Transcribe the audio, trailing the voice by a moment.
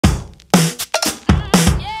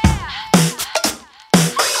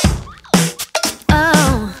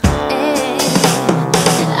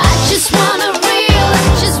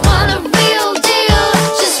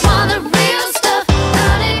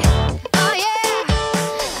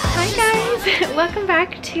Welcome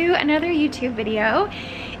back to another YouTube video.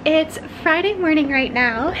 It's Friday morning right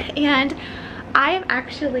now and I am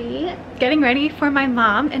actually getting ready for my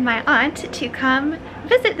mom and my aunt to come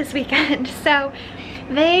visit this weekend. So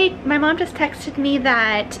my mom just texted me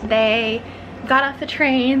that they got off the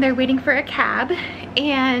train, they're waiting for a cab,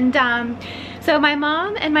 and so my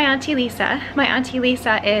mom and my auntie Lisa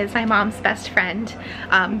is my mom's best friend.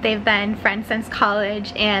 They've been friends since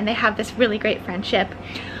college and they have this really great friendship.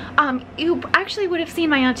 You actually would have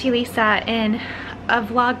seen my auntie Lisa in a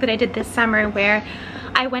vlog that I did this summer where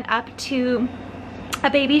I went up to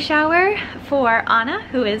a baby shower for Anna,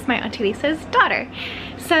 who is my auntie Lisa's daughter.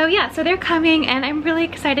 So yeah, so they're coming and I'm really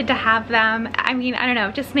excited to have them. I mean, I don't know,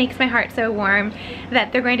 it just makes my heart so warm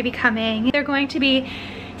that they're going to be coming. They're going to be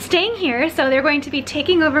staying here, so they're going to be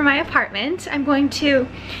taking over my apartment. I'm going to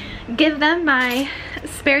give them my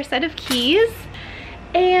spare set of keys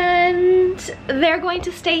and they're going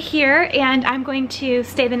to stay here and I'm going to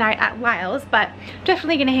stay the night at Lyle's, but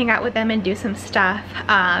definitely gonna hang out with them and do some stuff.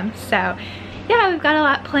 So yeah, we've got a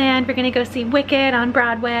lot planned. We're gonna go see Wicked on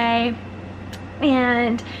Broadway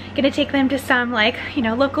and gonna take them to some, like, you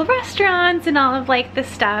know, local restaurants and all of like this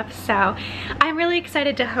stuff. So I'm really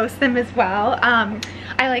excited to host them as well.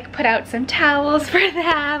 I like put out some towels for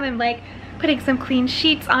them. I'm like putting some clean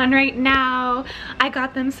sheets on right now. I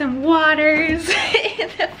got them some waters in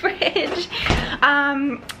the fridge.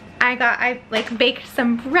 I like baked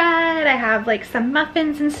some bread. I have like some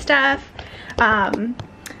muffins and stuff.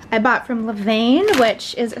 I bought from Levain,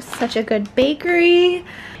 which is such a good bakery.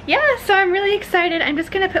 Yeah, so I'm really excited. I'm just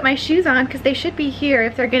gonna put my shoes on because they should be here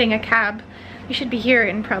if they're getting a cab. They should be here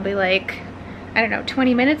in probably like, I don't know,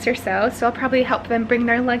 20 minutes or so. So I'll probably help them bring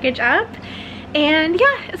their luggage up. And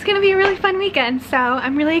yeah, it's gonna be a really fun weekend. So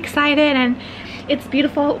I'm really excited and it's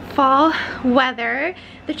beautiful fall weather.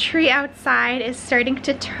 The tree outside is starting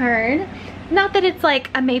to turn. Not that it's like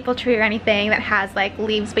a maple tree or anything that has like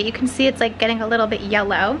leaves, but you can see it's like getting a little bit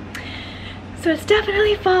yellow. So it's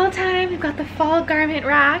definitely fall time. We've got the fall garment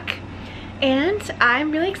rack and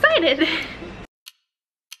I'm really excited.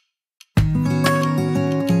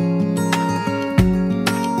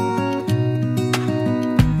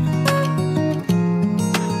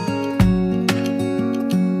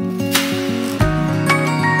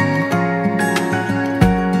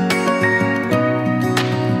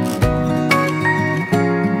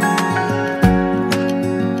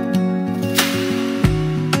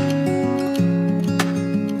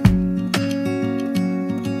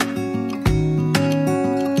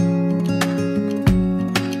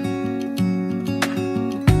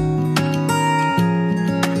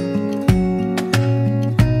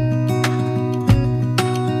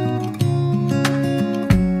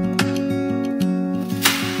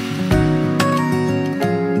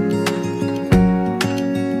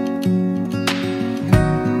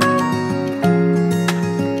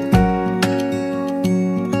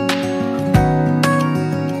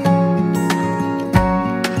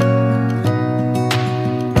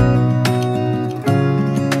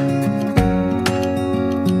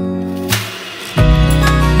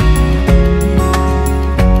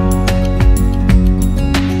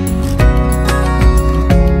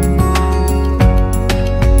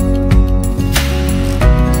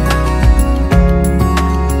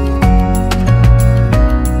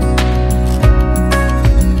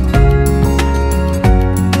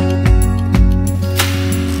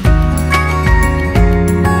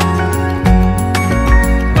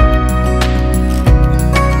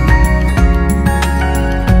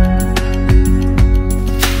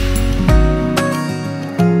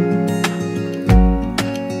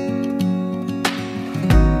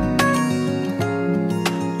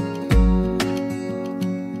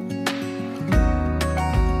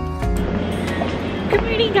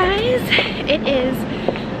 Guys, it is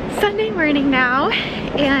Sunday morning now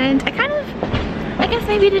and I guess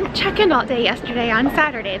maybe didn't check in all day yesterday on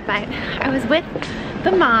Saturday, but I was with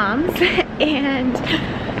the moms and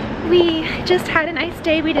we just had a nice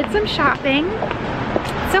day. We did some shopping.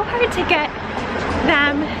 It's so hard to get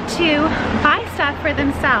them to buy stuff for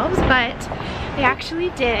themselves, but they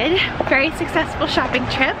actually did. Very successful shopping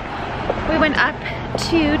trip. We went up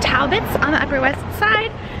to Talbot's on the Upper West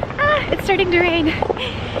Side. It's starting to rain.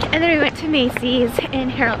 And then we went to Macy's in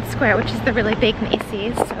Herald Square, which is the really big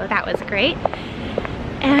Macy's, so that was great.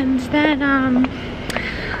 And then,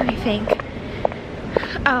 let me think.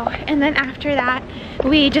 Oh, and then after that,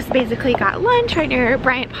 we just basically got lunch right near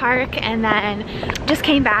Bryant Park and then just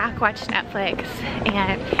came back, watched Netflix,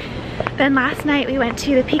 and then last night we went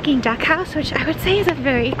to the Peking Duck House, which I would say is a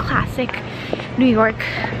very classic New York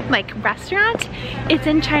like restaurant. It's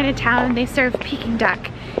in Chinatown and they serve Peking duck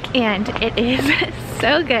and it is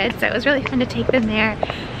so good. So it was really fun to take them there,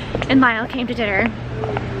 and Lyle came to dinner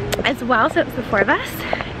as well, so it was the 4 of us.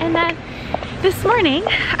 And then this morning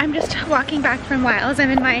I'm just walking back from Lyle's.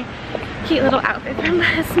 I'm in my cute little outfit from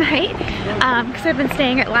last night because I've been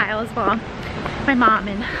staying at Lyle's while my mom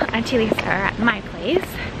and Auntie Lisa are at my place,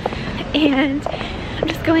 and I'm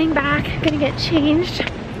just going back, gonna get changed,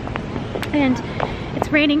 and it's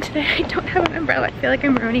raining today. I don't have an umbrella. I feel like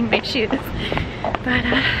I'm ruining my shoes, but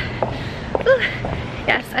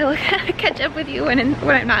yes, I will catch up with you when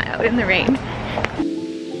I'm not out in the rain.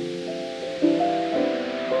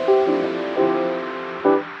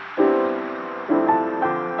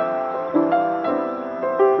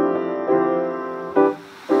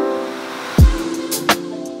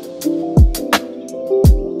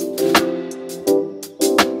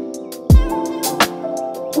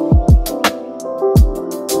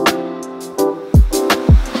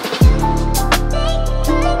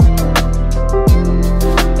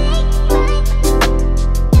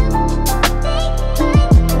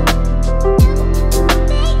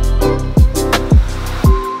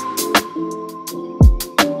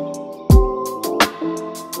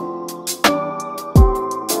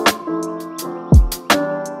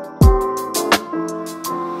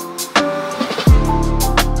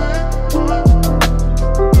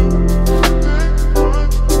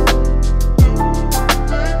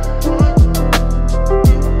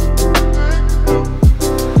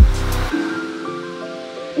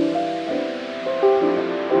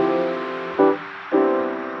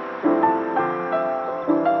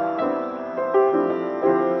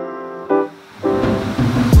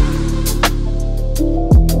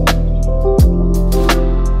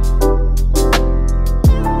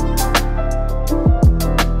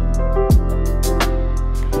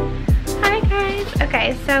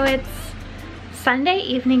 So it's Sunday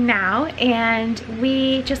evening now, and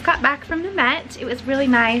we just got back from the Met. It was really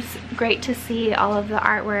nice, great to see all of the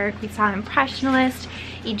artwork. We saw Impressionist,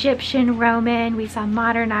 Egyptian, Roman, we saw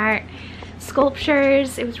modern art,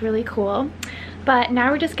 sculptures. It was really cool. But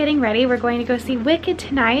now we're just getting ready. We're going to go see Wicked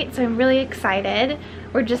tonight, so I'm really excited.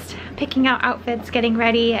 We're just picking out outfits, getting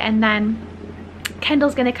ready, and then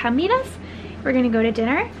Kendall's gonna come meet us. We're gonna go to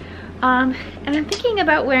dinner. And I'm thinking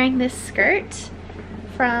about wearing this skirt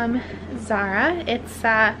from Zara. It's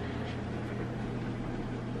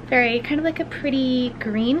very kind of like a pretty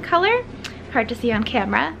green color. Hard to see on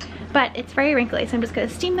camera, but it's very wrinkly. So I'm just gonna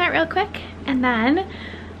steam that real quick, and then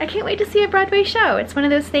I can't wait to see a Broadway show. It's one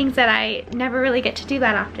of those things that I never really get to do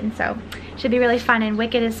that often, so it should be really fun. And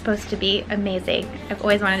Wicked is supposed to be amazing. I've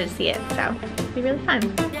always wanted to see it, so it'll be really fun.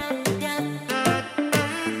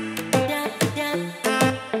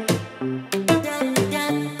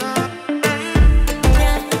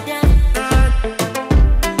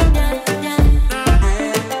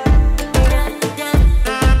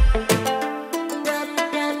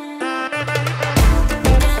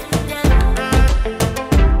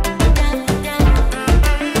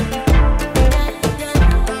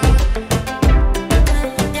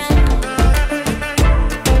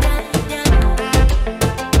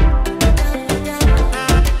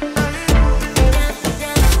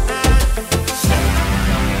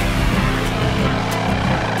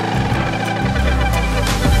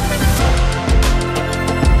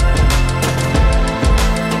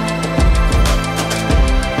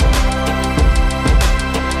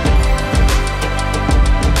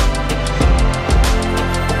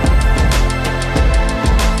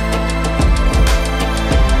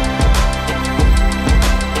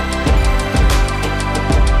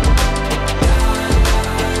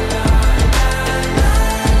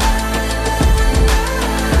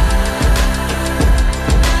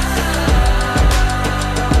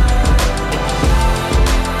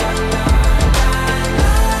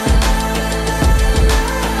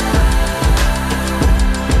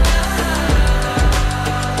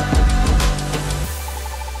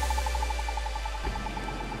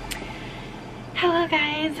 Hello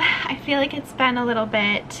guys, I feel like it's been a little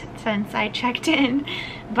bit since I checked in,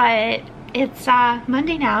 but it's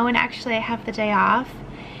Monday now, and actually I have the day off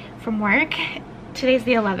from work. Today's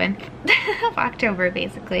the 11th of October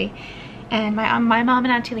basically, and my mom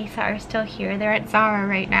and Auntie Lisa are still here. They're at Zara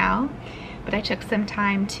right now, but I took some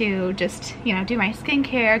time to just, you know, do my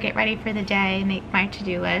skincare, get ready for the day, make my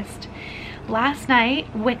to-do list. Last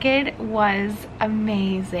night, Wicked was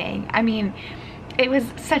amazing. I mean, it was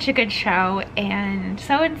such a good show, and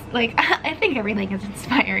so it's like, I think everything is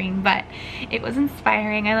inspiring, but it was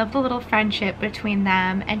inspiring. I love the little friendship between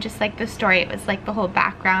them, and just like the story. It was like the whole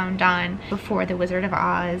background on before the Wizard of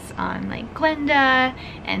Oz, on like Glinda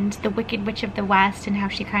and the Wicked Witch of the West, and how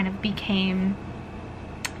she kind of became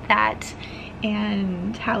that,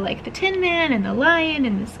 and how like the Tin Man and the Lion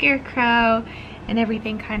and the Scarecrow and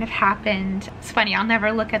everything kind of happened. It's funny, I'll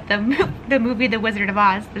never look at the movie The Wizard of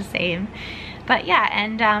Oz the same. But yeah,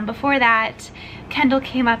 and before that, Kendall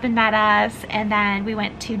came up and met us, and then we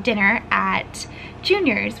went to dinner at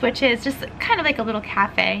Junior's, which is just kind of like a little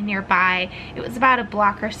cafe nearby. It was about a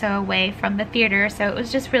block or so away from the theater, so it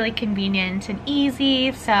was just really convenient and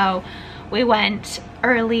easy. So we went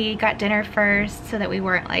early, got dinner first so that we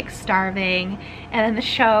weren't like starving, and then the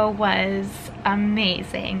show was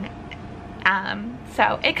amazing.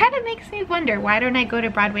 So it kind of makes me wonder, why don't I go to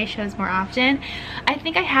Broadway shows more often? I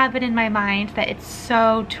think I have it in my mind that it's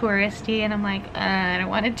so touristy, and I'm like, I don't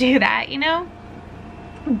want to do that, you know?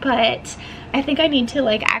 But I think I need to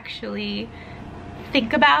like actually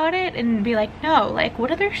think about it and be like, no, like what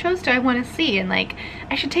other shows do I want to see? And like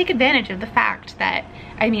I should take advantage of the fact that,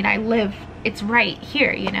 I mean, it's right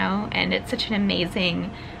here, you know, and it's such an amazing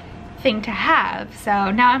thing to have.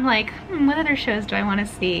 So now I'm like, what other shows do I want to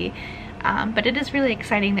see? But it is really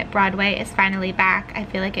exciting that Broadway is finally back. I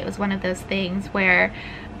feel like it was one of those things where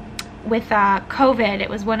with COVID, it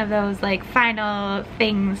was one of those like final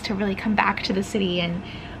things to really come back to the city, and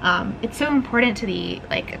it's so important to the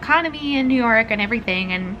like economy in New York and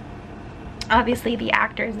everything, and obviously the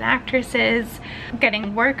actors and actresses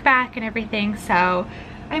getting work back and everything. So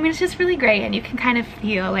I mean, it's just really great, and you can kind of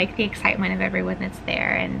feel like the excitement of everyone that's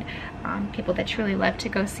there, and people that truly love to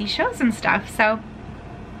go see shows and stuff. So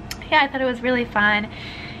yeah, I thought it was really fun.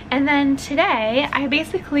 And then today I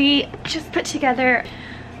basically just put together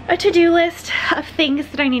a to-do list of things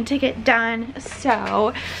that I need to get done.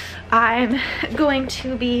 So I'm going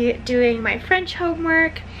to be doing my French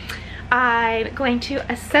homework. I'm going to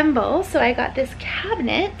assemble. So I got this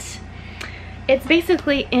cabinet. It's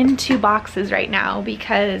basically in 2 boxes right now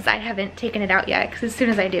because I haven't taken it out yet, because as soon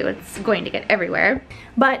as I do, it's going to get everywhere.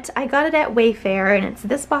 But I got it at Wayfair, and it's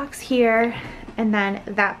this box here and then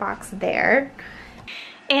that box there.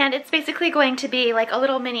 And it's basically going to be like a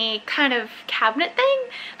little mini kind of cabinet thing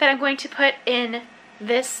that I'm going to put in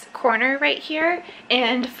this corner right here,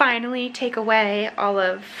 and finally take away all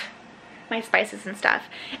of my spices and stuff.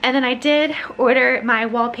 And then I did order my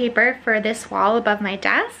wallpaper for this wall above my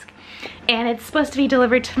desk, and it's supposed to be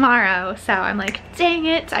delivered tomorrow. So I'm like, dang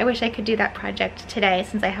it, I wish I could do that project today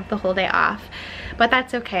since I have the whole day off. But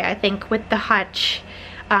that's okay. I think with the hutch,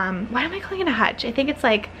 why am I calling it a hutch? I think it's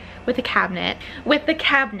like with the cabinet. With the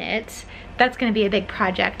cabinet, that's gonna be a big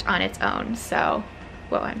project on its own. So,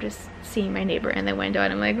 well, I'm just seeing my neighbor in the window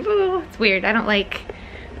and I'm like, oh, it's weird. I don't like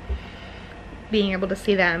being able to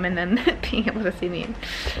see them and then being able to see me.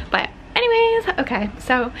 But anyways, okay,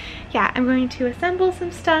 so yeah, I'm going to assemble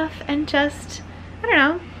some stuff and just, I don't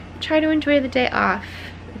know, try to enjoy the day off.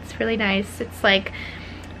 It's really nice. It's like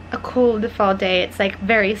a cold fall day. It's like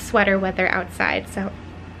very sweater weather outside, so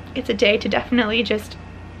it's a day to definitely just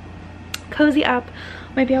cozy up.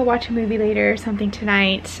 Maybe I'll watch a movie later or something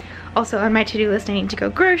tonight. Also on my to-do list, I need to go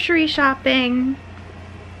grocery shopping,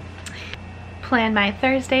 plan my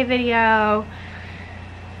Thursday video,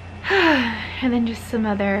 and then just some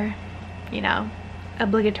other, you know,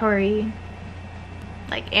 obligatory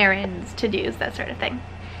like errands, to-dos, that sort of thing.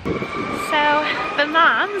 So the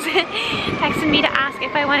moms texted me to ask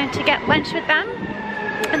if I wanted to get lunch with them,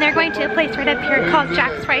 and they're going to a place right up here called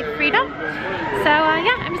Jack's Fried Frida. So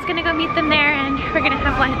yeah, I'm just gonna go meet them there and we're gonna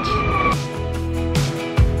have lunch.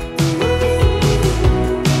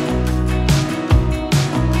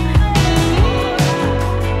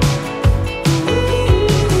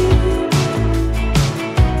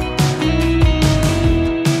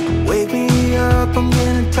 Wake me up, I'm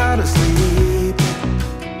getting tired of sleeping.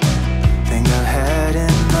 Think I've had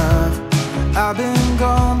enough. I've been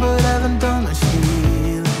gone, but haven't done much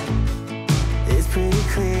healing. It's pretty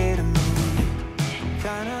clear to me.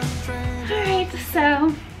 Alright,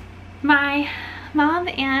 so my mom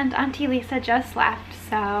and Auntie Lisa just left,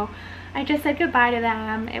 so I just said goodbye to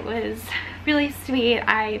them. It was really sweet.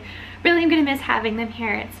 I really am going to miss having them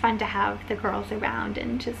here. It's fun to have the girls around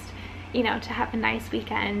and just, you know, to have a nice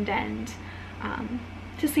weekend and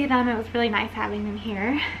to see them. It was really nice having them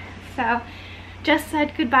here. So just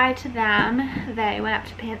said goodbye to them. They went up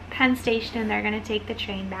to Penn Station and they're going to take the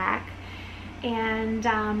train back. And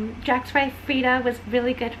Jack's Fried Frida was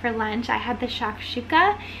really good for lunch. I had the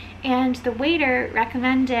shakshuka, and the waiter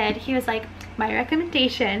recommended, he was like, my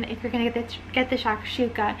recommendation if you're gonna get the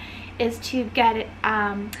shakshuka is to get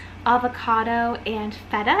avocado and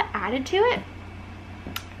feta added to it.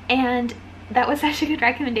 And that was such a good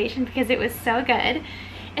recommendation because it was so good.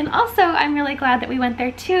 And also, I'm really glad that we went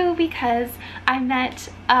there too, because I met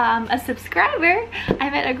a subscriber. I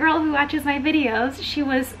met a girl who watches my videos. She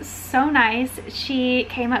was so nice. She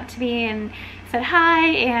came up to me and said hi,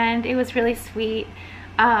 and it was really sweet.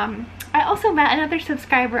 I also met another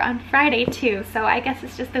subscriber on Friday too, so I guess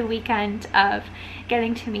it's just the weekend of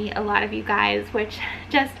getting to meet a lot of you guys, which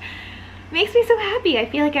just makes me so happy. I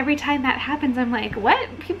feel like every time that happens, I'm like,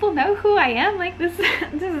 what? People know who I am? Like, this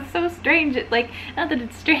is so strange. Like, not that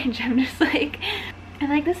it's strange, I'm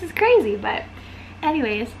like, this is crazy. But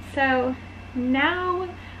anyways, so now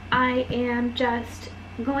I am just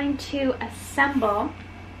going to assemble.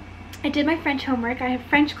 I did my French homework. I have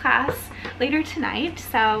French class later tonight,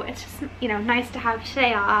 so it's just, you know, nice to have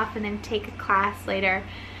today off and then take a class later.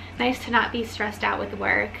 Nice to not be stressed out with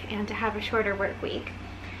work and to have a shorter work week.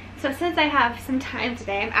 So since I have some time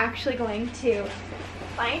today, I'm actually going to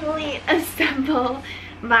finally assemble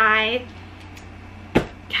my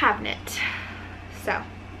cabinet. So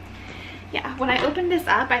yeah, when I opened this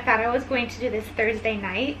up, I thought I was going to do this Thursday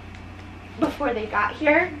night before they got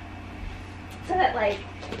here, so that like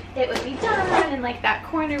it would be done and like that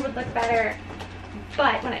corner would look better.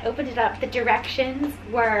 But when I opened it up, the directions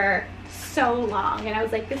were so long and I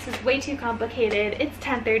was like, this is way too complicated. It's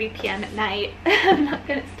 10:30 p.m. at night. I'm not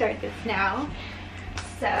gonna start this now.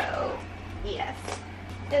 So yes,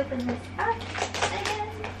 open this up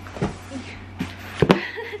again.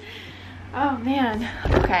 Oh man,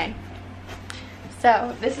 okay.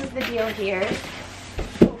 So this is the deal here.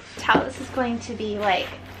 Oof, how this is going to be like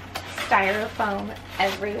styrofoam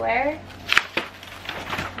everywhere.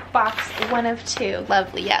 Box 1 of 2.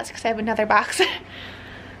 Lovely, yes, because I have another box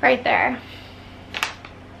right there.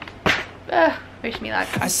 Ugh, wish me luck.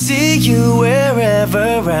 I see you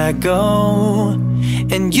wherever I go,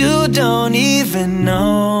 and you don't even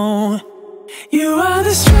know. You are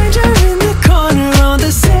the stranger in the corner on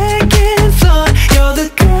the second floor. You're the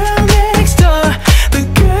girl next door, the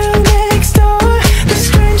girl next door. The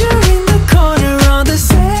stranger in the corner on the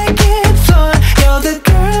second floor. You're the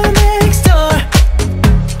girl next door.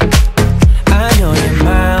 I know you're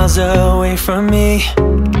miles away from me,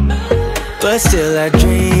 but still I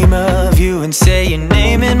dream of you and say your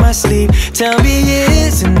name in my sleep. Tell me,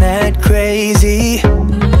 isn't that crazy?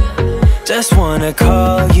 Just wanna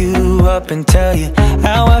call you up and tell you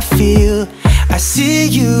how I feel. I see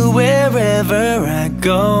you wherever I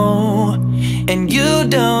go, and you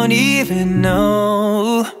don't even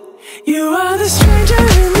know. You are the stranger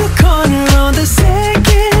in the corner on the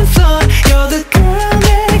second floor. You're the girl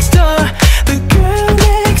next door, the girl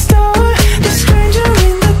next door. The stranger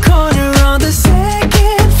in the corner on the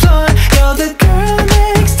second floor. You're the girl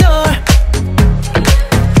next door.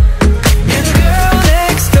 You're the girl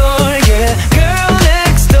next door, yeah. Girl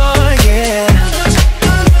next door, yeah.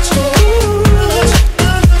 Ooh.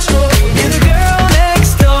 You're the girl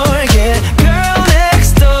next door, yeah. Girl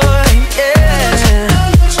next door, yeah.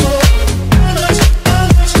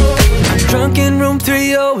 I'm drunk in room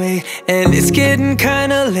 308, and it's getting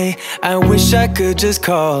kinda late. I wish I could just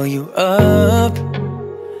call you up.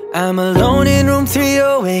 I'm alone in room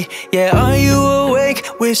 308, yeah, are you awake?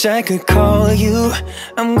 Wish I could call you,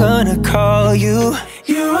 I'm gonna call you.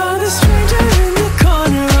 You are the stranger in the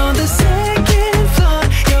corner on the second floor.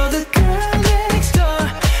 You're the girl next door,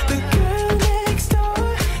 the girl next door.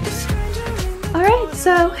 The stranger in the Alright,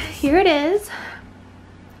 so here it is.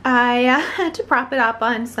 I had to prop it up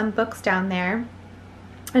on some books down there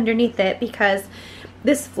underneath it because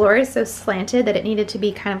this floor is so slanted that it needed to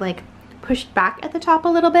be kind of like pushed back at the top a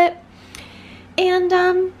little bit. And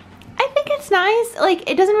I think it's nice. Like,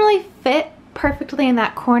 it doesn't really fit perfectly in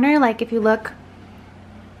that corner. Like, if you look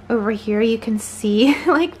over here, you can see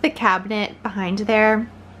like the cabinet behind there.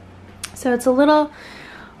 So it's a little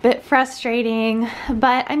bit frustrating,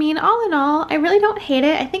 but I mean, all in all, I really don't hate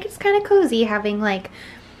it. I think it's kind of cozy having like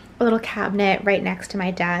a little cabinet right next to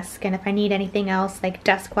my desk, and if I need anything else like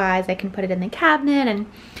desk wise, I can put it in the cabinet and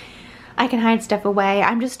I can hide stuff away.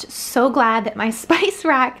 I'm just so glad that my spice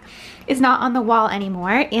rack is not on the wall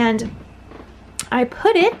anymore, and I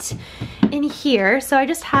put it in here, so I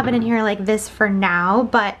just have it in here like this for now,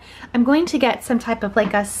 but I'm going to get some type of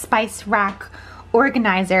like a spice rack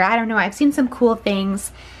organizer. I don't know, I've seen some cool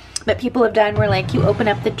things that people have done where like you open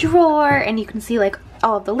up the drawer and you can see like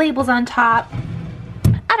all of the labels on top.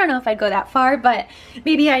 I don't know if I'd go that far, but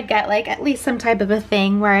maybe I'd get like at least some type of a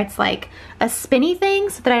thing where it's like a spinny thing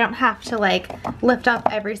so that I don't have to like lift up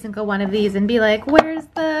every single one of these and be like, where's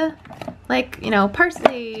the, like, you know,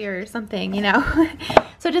 parsley or something, you know?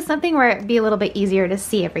 So just something where it'd be a little bit easier to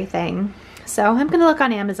see everything. So I'm gonna look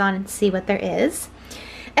on Amazon and see what there is.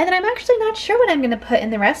 And then I'm actually not sure what I'm gonna put in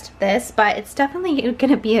the rest of this, but it's definitely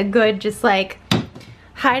gonna be a good just like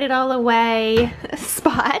hide it all away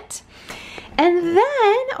spot. And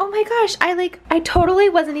then, oh my gosh, I totally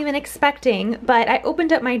wasn't even expecting, but I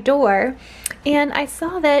opened up my door and I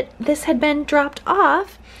saw that this had been dropped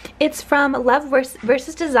off. It's from Love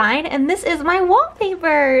versus Design, and this is my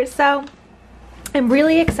wallpaper. So I'm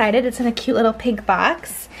really excited. It's in a cute little pink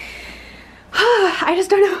box. I just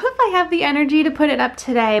don't know if I have the energy to put it up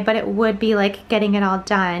today, but it would be like getting it all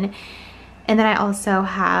done. And then I also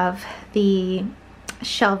have the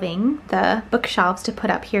shelving, the bookshelves to put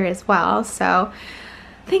up here as well. So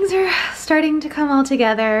things are starting to come all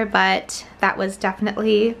together, but that was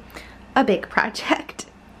definitely a big project.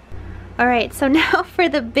 All right, so now for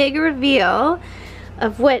the big reveal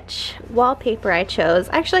of which wallpaper I chose.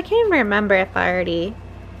 Actually, I can't even remember if I already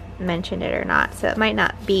mentioned it or not, so it might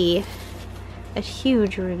not be a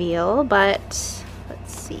huge reveal, but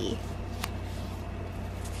let's see.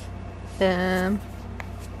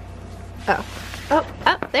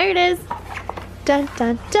 Oh, there it is. Dun,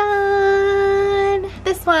 dun, dun.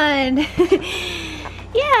 This one.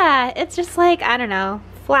 Yeah, it's just like, I don't know,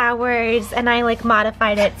 flowers, and I like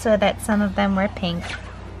modified it so that some of them were pink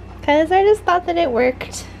because I just thought that it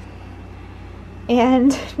worked.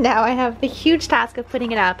 And now I have the huge task of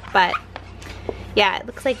putting it up, but yeah, it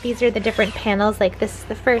looks like these are the different panels. Like this is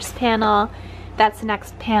the first panel, that's the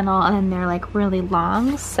next panel, and then they're like really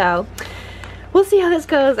long. So we'll see how this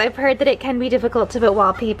goes. I've heard that it can be difficult to put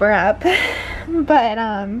wallpaper up, but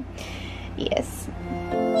yes.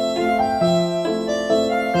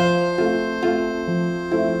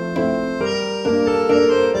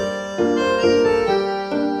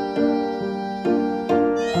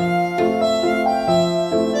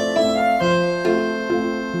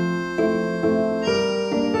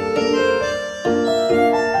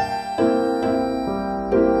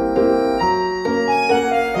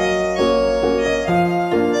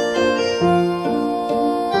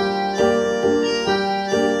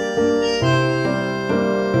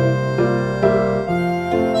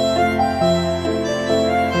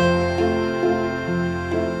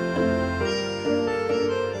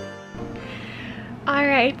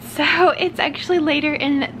 So it's actually later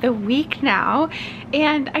in the week now,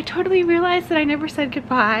 and I totally realized that I never said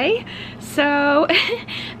goodbye. So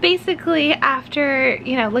basically after,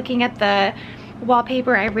 you know, looking at the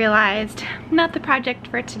wallpaper, I realized not the project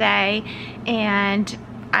for today, and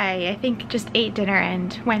I think just ate dinner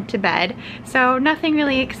and went to bed. So nothing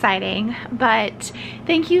really exciting, but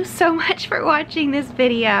thank you so much for watching this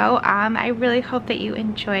video. I really hope that you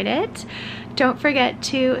enjoyed it. Don't forget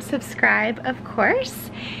to subscribe, of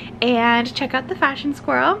course, and check out the Fashion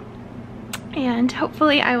Squirrel, and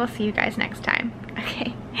hopefully I will see you guys next time.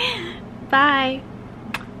 Okay, bye.